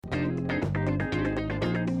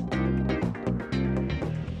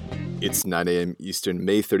It's 9 a.m. Eastern,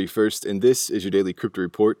 May 31st, and this is your daily crypto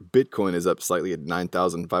report. Bitcoin is up slightly at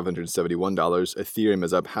 $9,571, Ethereum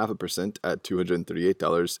is up 0.5% at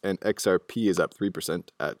 $238, and XRP is up 3%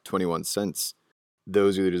 at 21 cents.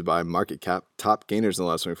 Those are leaders by market cap. Top gainers in the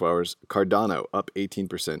last 24 hours, Cardano up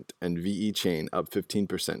 18% and VE Chain up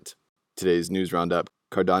 15%. Today's news roundup.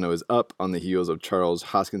 Cardano is up on the heels of Charles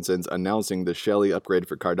Hoskinson's announcing the Shelley upgrade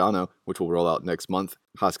for Cardano, which will roll out next month.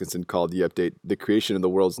 Hoskinson called the update the creation of the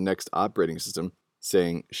world's next operating system,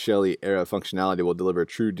 saying Shelley-era functionality will deliver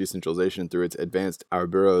true decentralization through its advanced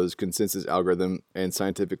Ouroboros consensus algorithm and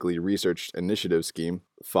scientifically researched initiative scheme.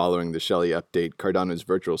 Following the Shelley update, Cardano's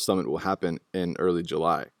virtual summit will happen in early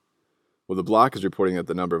July. Well, the block is reporting that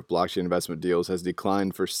the number of blockchain investment deals has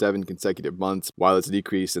declined for 7 consecutive months. While it's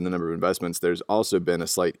decreased in the number of investments, there's also been a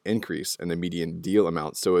slight increase in the median deal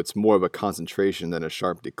amount, so it's more of a concentration than a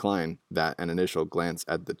sharp decline that an initial glance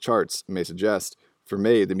at the charts may suggest. For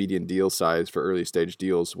May, the median deal size for early-stage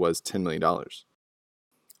deals was $10 million.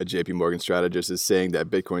 A JP Morgan strategist is saying that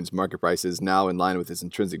Bitcoin's market price is now in line with its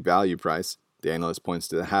intrinsic value price. The analyst points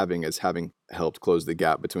to the halving as having helped close the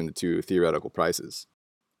gap between the two theoretical prices.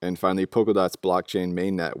 And finally, Polkadot's blockchain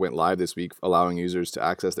mainnet went live this week, allowing users to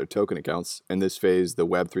access their token accounts. In this phase, the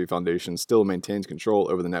Web3 Foundation still maintains control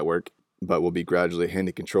over the network, but will be gradually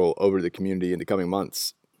handing control over to the community in the coming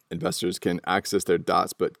months. Investors can access their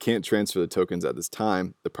dots, but can't transfer the tokens at this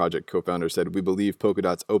time. The project co-founder said, "We believe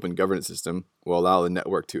Polkadot's open governance system will allow the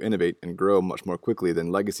network to innovate and grow much more quickly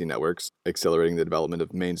than legacy networks, accelerating the development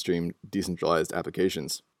of mainstream decentralized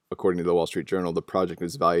applications." According to the Wall Street Journal, the project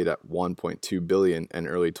was valued at $1.2 billion in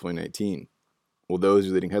early 2019. Well, those are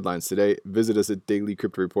your leading headlines today. Visit us at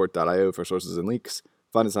dailycryptoreport.io for sources and links.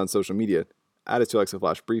 Find us on social media. Add us to Alexa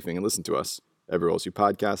Flash Briefing and listen to us everywhere else you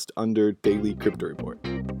podcast under Daily Crypto Report.